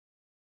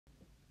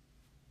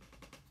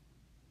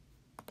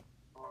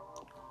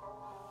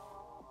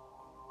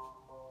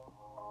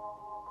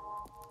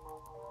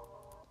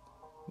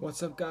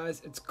What's up,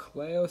 guys? It's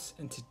Kleos,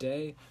 and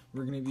today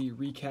we're going to be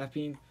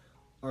recapping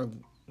our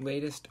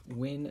latest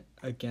win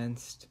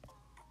against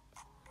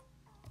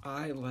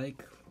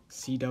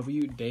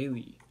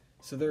ILikeCWdaily.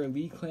 So they're a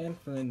league clan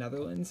from the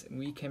Netherlands, and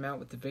we came out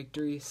with the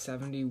victory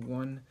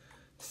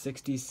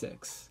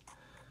 71-66.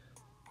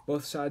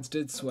 Both sides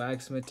did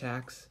swag some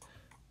attacks,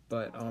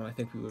 but I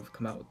think we would have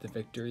come out with the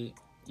victory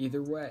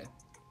either way.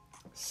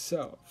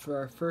 So for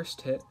our first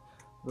hit,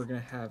 we're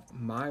going to have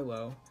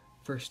Milo,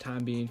 first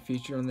time being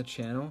featured on the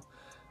channel,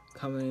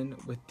 coming in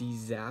with the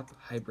Zap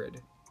Hybrid.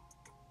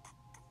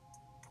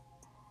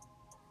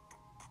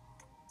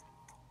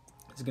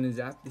 It's going to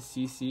zap the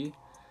CC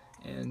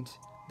and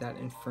that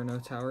Inferno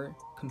Tower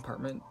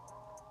compartment.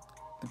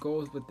 The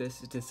goal with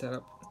this is to set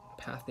up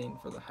pathing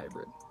for the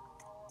hybrid.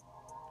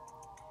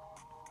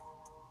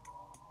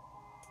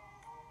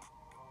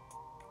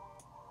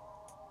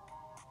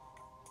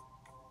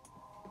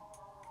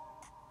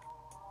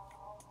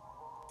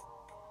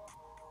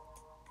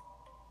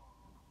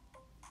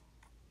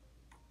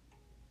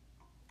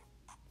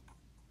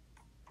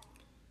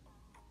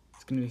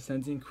 It's going to be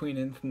sending Queen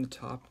in from the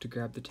top to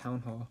grab the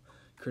Town Hall,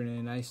 creating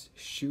a nice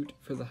shoot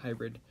for the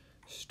hybrid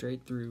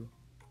straight through.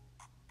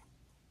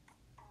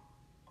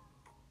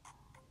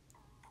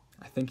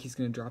 I think he's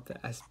going to drop the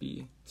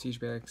SB, Siege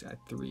Barracks, at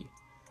 3.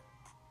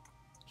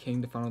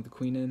 King to funnel the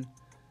Queen in,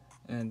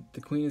 and the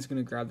Queen is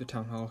going to grab the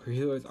Town Hall. Her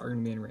healers are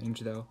going to be in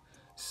range though,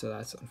 so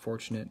that's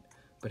unfortunate,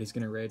 but he's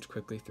going to rage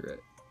quickly through it.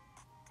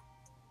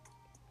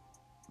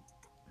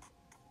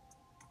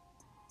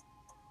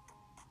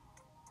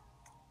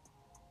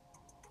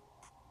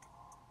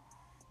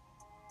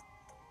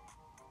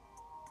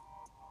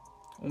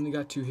 Only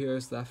got 2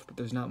 heroes left, but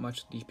there's not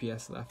much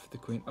DPS left for the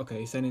Queen. Okay,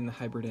 he's sending the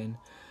hybrid in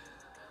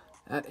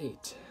at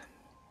 8.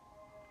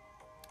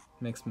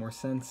 Makes more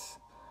sense.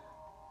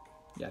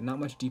 Yeah, not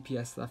much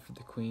DPS left for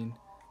the Queen,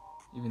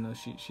 even though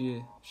she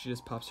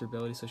just pops her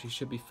ability, so she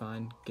should be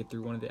fine. Get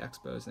through one of the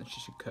expos, and she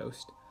should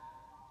coast.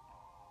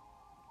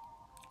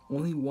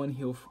 Only 1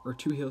 heal or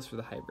 2 heals for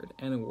the hybrid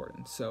and a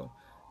warden, so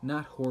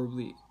not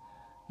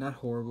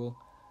horrible.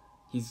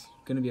 He's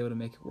gonna be able to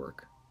make it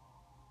work.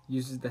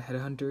 Uses the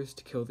headhunters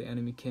to kill the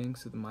enemy king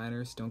so the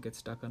miners don't get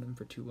stuck on him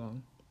for too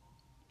long.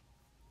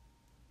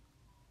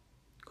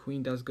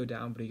 Queen does go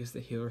down, but he gets the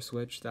healer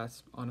switch.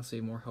 That's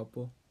honestly more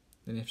helpful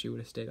than if she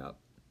would have stayed up.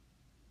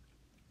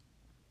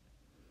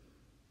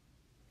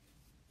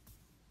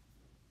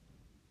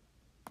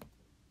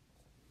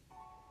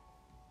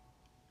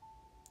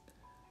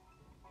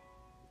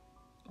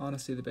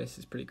 Honestly, the base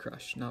is pretty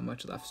crushed. Not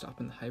much left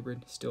stopping the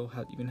hybrid. Still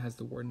even has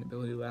the warden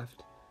ability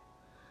left.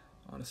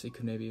 Honestly,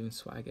 could maybe even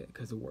swag it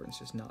because the warden's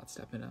just not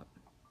stepping up.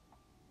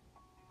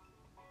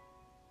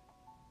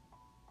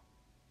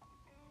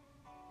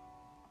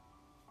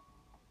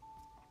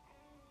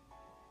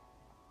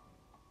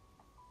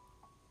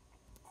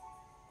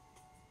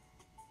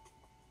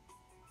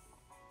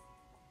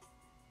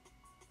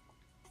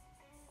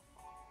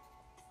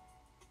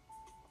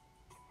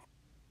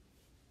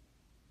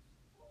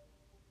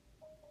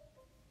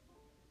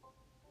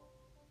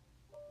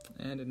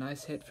 And a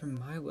nice hit from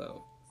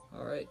Milo.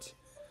 Alright.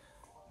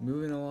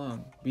 Moving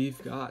along,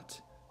 we've got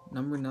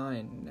number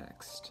 9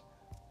 next.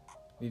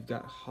 We've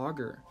got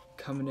Hogger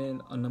coming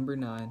in on number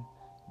 9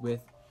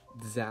 with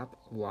Zap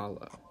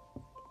Wallow.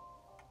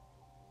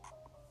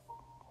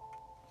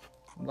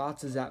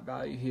 Lots of zap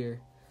value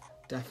here.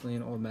 Definitely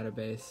an old meta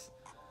base.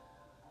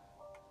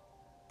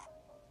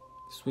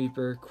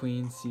 Sweeper,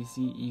 Queen,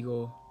 CC,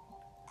 Eagle.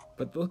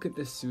 But look at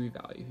this Sui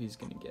value he's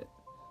going to get.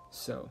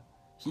 So,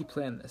 he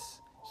planned this.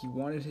 He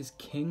wanted his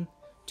king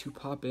to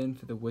pop in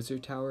for the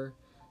Wizard Tower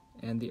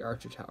and the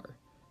Archer Tower,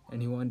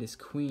 and he wanted his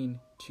Queen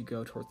to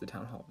go towards the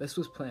Town Hall. This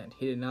was planned.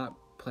 He did not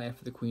plan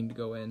for the Queen to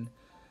go in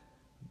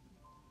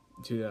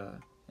to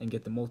and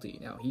get the multi.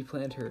 Now, he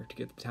planned her to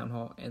get the Town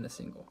Hall and the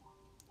single.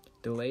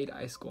 Delayed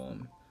Ice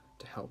Golem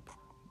to help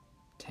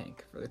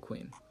tank for the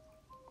Queen.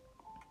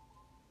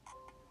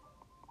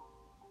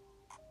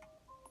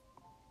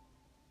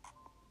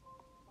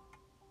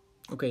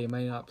 Okay, he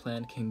might not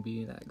plan King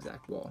beating that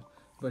exact wall,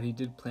 but he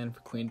did plan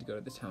for Queen to go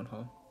to the Town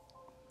Hall.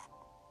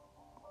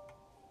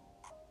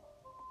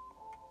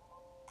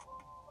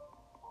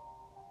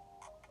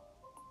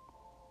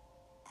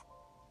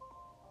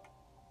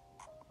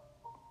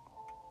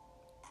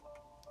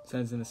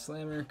 Sends in a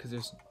Slammer because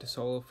there's the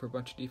solo for a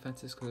bunch of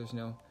defenses because there's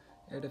no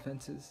air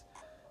defenses.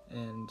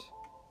 And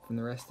from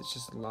the rest, it's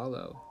just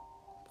Lalo.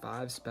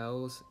 5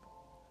 spells,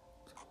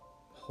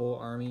 whole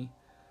army.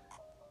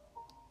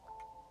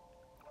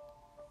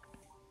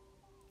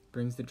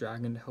 Brings the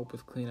dragon to help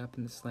with cleanup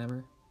in the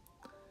Slammer,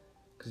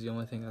 because the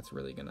only thing that's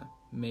really gonna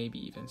maybe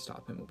even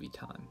stop him will be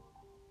time.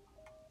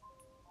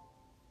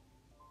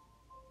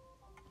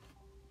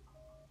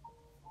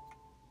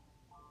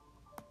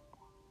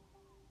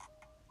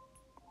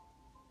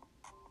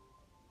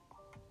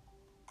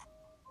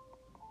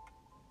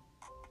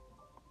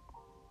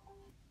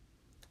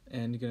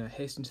 And you're gonna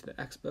hasten to the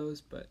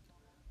expos, but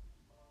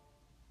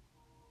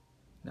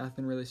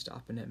nothing really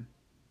stopping him.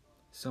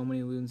 So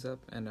many loons up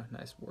and a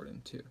nice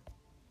warden too.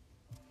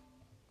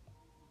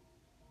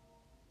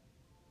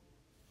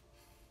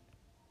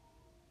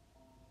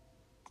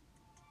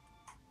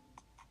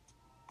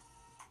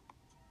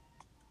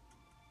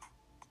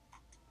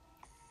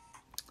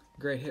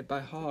 Great hit by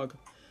Hog.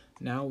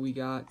 Now we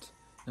got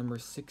number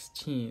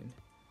 16.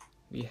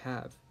 We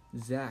have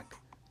Zach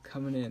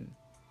coming in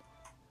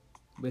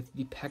with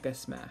the P.E.K.K.A.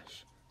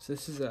 Smash. So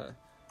this is a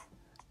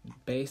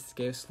base that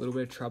gave us a little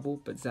bit of trouble,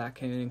 but Zach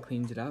came in and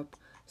cleans it up.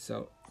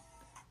 So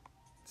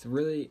it's a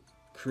really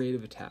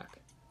creative attack,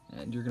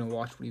 and you're going to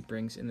watch what he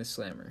brings in the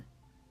Slammer.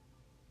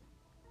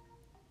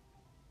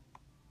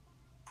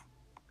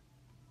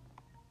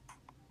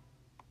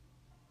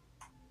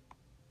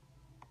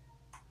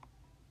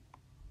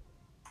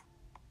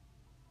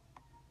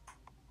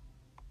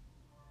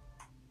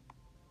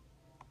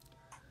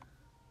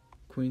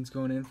 Queen's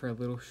going in for a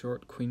little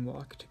short queen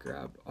walk to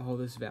grab all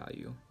this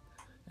value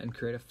and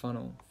create a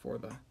funnel for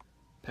the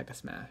P.E.K.K.A.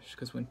 Smash,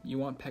 because when you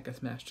want P.E.K.K.A.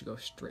 Smash to go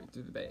straight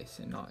through the base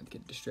and not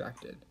get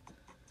distracted,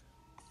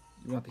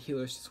 you want the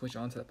healers to switch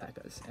onto the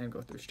P.E.K.K.As and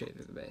go straight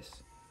through the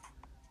base.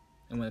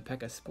 And when the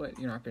P.E.K.K.A split,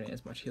 you're not getting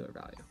as much healer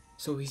value.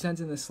 So he sends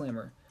in the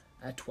Slammer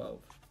at 12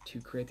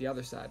 to create the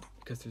other side,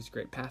 because there's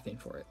great pathing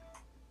for it.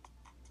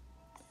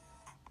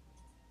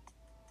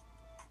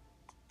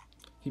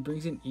 He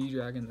brings in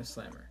E-Dragon the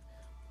Slammer.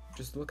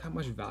 Just look how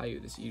much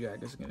value this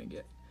E-Dragon is going to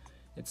get.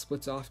 It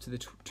splits off to the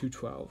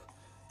 212,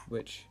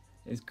 which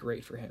is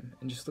great for him.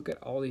 And just look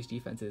at all these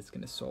defenses it's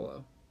going to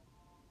solo.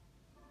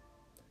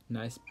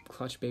 Nice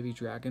clutch baby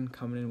dragon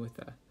coming in with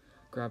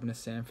grabbing a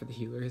Sam for the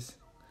healers.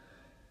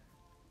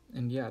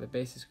 And yeah, the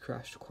base is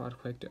crushed. Quad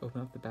Quake to open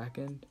up the back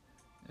end,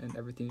 and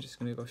everything's just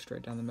going to go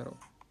straight down the middle.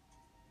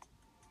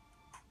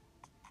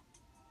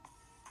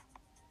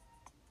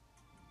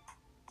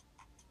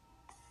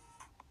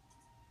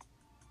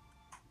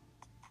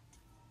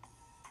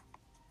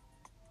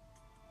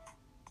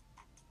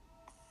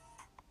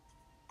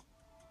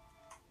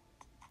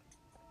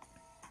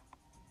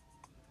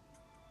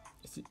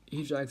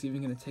 E-Drag's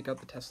even going to take out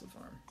the Tesla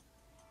farm.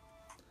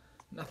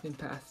 Nothing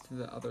past to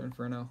the other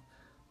Inferno,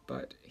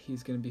 but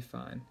he's going to be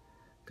fine.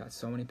 Got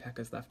so many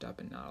P.E.K.K.As left up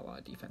and not a lot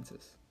of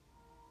defenses.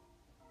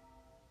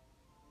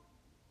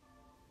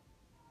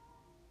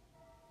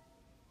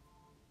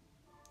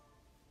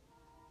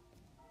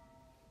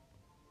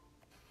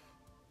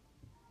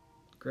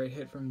 Great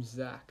hit from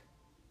Zach.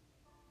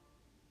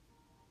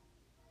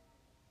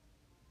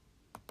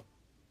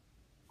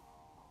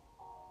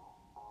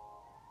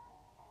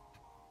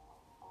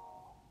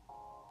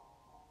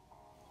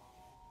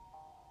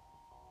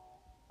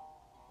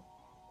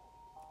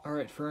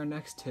 Alright, for our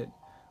next hit,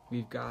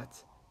 we've got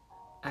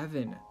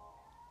Evan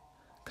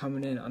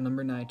coming in on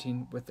number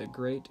 19 with a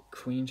great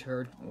Queen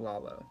Charge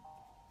Lalo.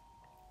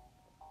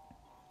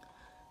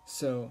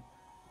 So,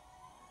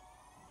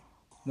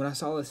 when I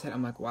saw this hit,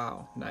 I'm like,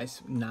 wow,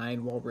 nice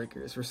 9 wall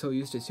breakers. We're so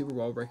used to super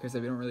wall breakers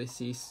that we don't really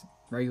see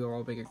regular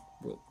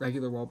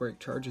wall break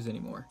charges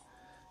anymore.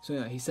 So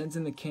yeah, he sends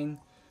in the king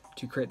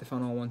to create the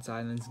funnel on one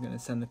side, and then he's going to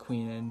send the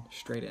queen in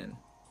straight in.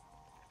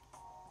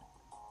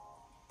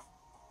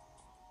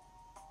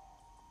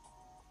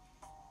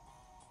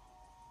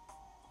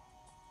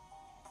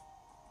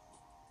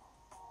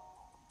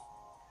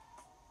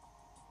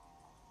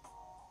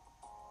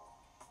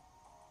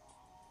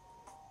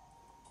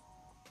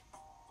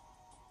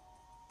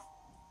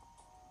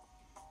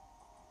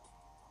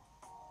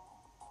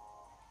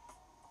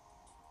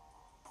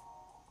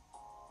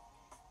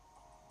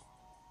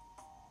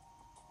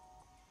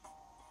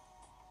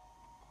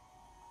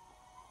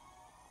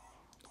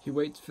 He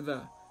waits for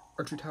the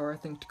archer tower, I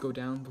think, to go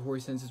down before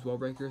he sends his wall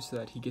breaker so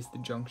that he gets the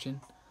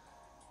junction.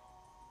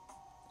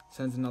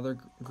 Sends another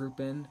group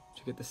in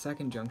to get the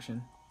second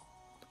junction.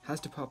 Has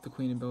to pop the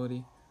queen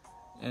ability,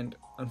 and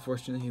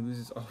unfortunately he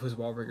loses all his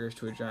wall breakers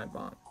to a giant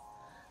bomb.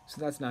 So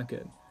that's not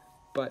good,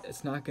 but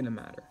it's not going to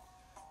matter.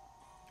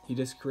 He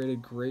just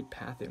created great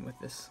pathing with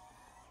this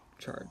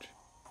charge.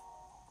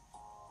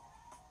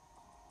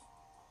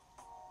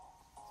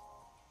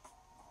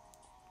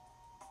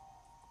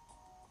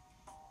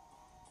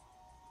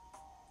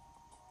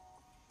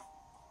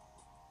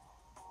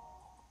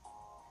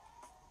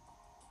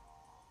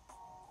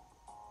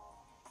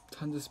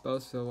 Tons of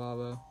spells to the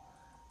lava.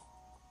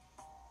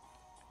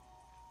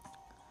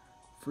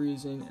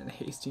 Freezing and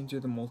hasting through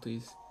the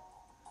multis.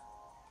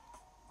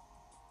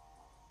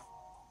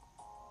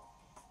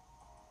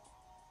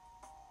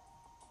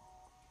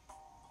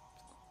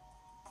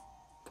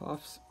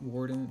 Pops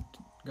Warden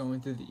going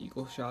through the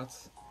eagle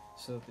shots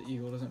so that the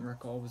eagle doesn't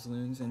wreck all of his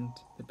loons, and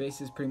the base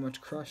is pretty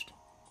much crushed.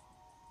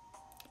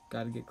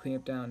 Gotta get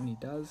cleanup down, and he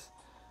does.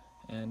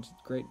 And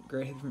great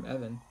hit from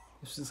Evan.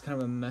 This was kind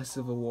of a mess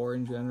of a war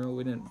in general.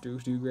 We didn't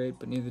do great,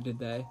 but neither did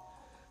they.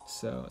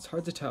 So it's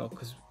hard to tell,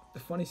 because the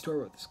funny story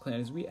about this clan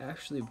is we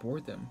actually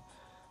bored them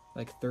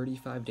like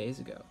 35 days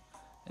ago.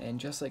 And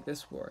just like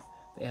this war,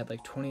 they had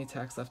like 20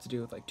 attacks left to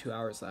do with like 2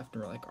 hours left,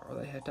 and we're like, are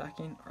they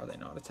attacking? Are they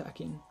not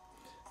attacking?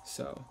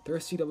 So they're a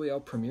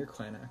CWL Premier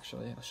clan,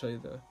 actually. I'll show you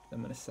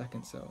them in a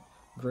second. So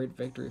great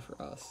victory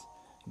for us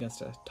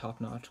against a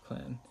top-notch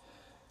clan,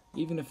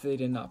 even if they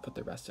did not put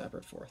their best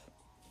effort forth.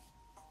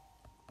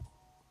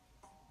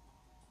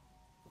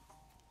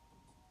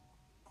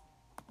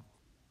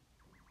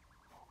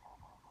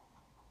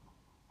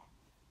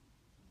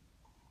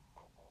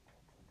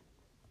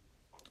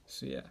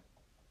 So yeah,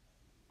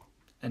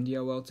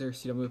 NDL Welter,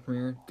 CW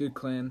Premier, good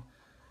clan.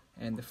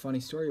 And the funny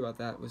story about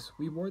that was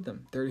we ward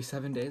them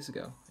 37 days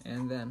ago,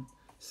 and then,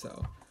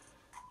 so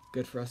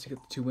good for us to get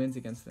the 2 wins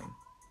against them.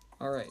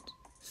 Alright,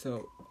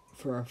 so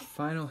for our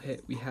final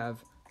hit, we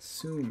have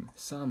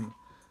Sumtingwon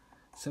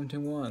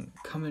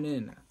coming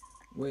in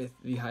with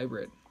the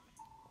hybrid.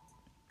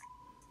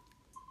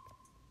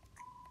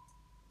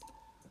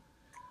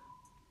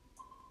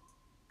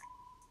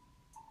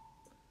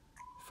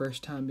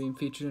 First time being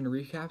featured in a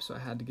recap, so I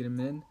had to get him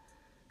in,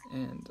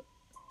 and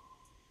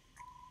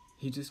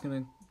he's just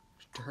gonna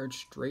charge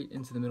straight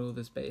into the middle of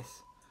this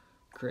base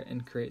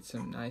and create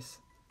some nice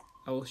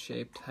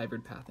L-shaped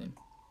hybrid pathing.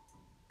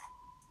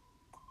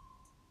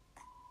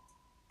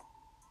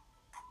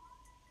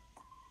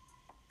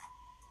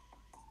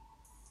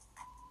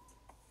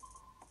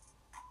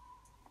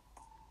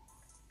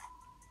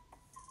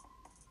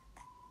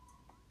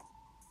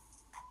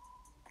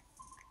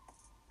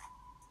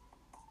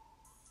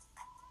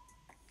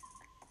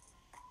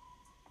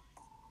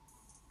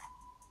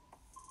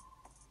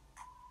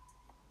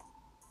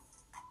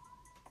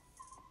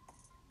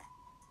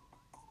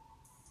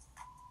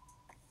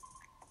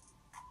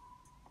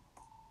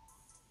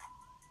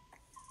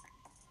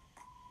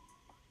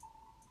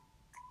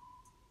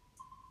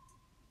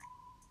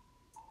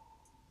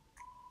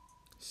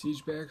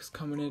 Siege Barracks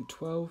coming in at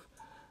 12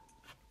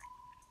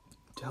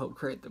 to help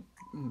create the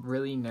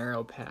really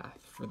narrow path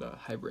for the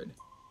hybrid.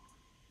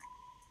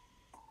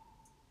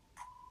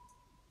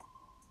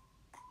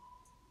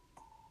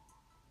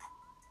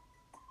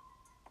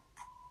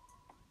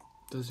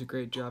 Does a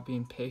great job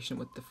being patient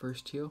with the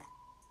first heal.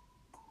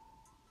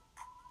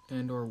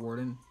 And or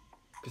Warden.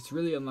 Gets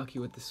really unlucky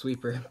with the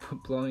sweeper,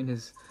 blowing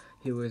his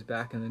healers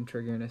back and then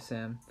triggering a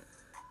Sam.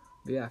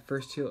 But yeah,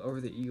 first heal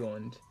over the Eagle,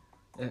 and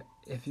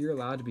if you're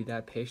allowed to be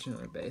that patient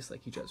on a base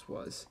like he just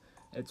was,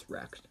 it's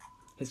wrecked.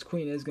 His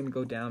queen is going to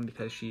go down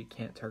because she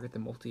can't target the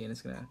multi and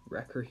it's going to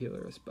wreck her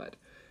healers, but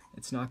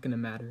it's not going to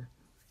matter.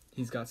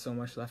 He's got so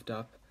much left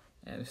up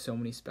and so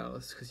many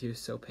spells because he was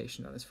so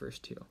patient on his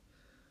first heal.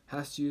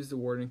 Has to use the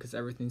Warden because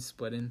everything's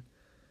splitting,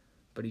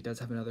 but he does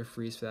have another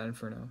freeze for that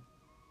Inferno.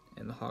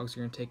 And the Hogs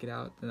are going to take it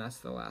out, then that's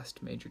the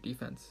last major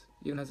defense.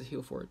 Even has a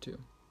heal for it too.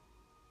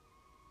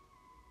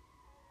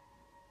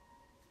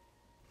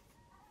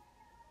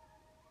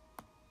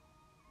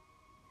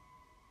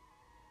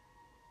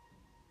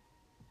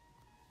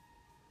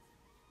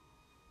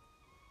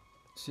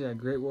 So yeah,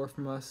 great war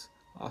from us.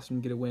 Awesome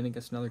to get a win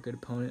against another good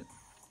opponent.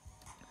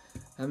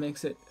 That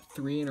makes it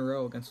 3 in a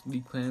row against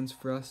League clans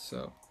for us,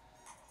 so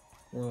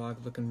Warlock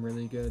looking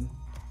really good.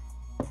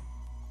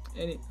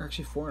 And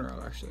actually 4 in a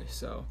row actually,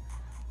 so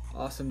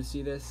awesome to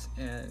see this,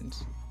 and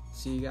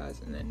see you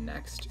guys in the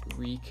next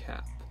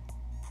recap.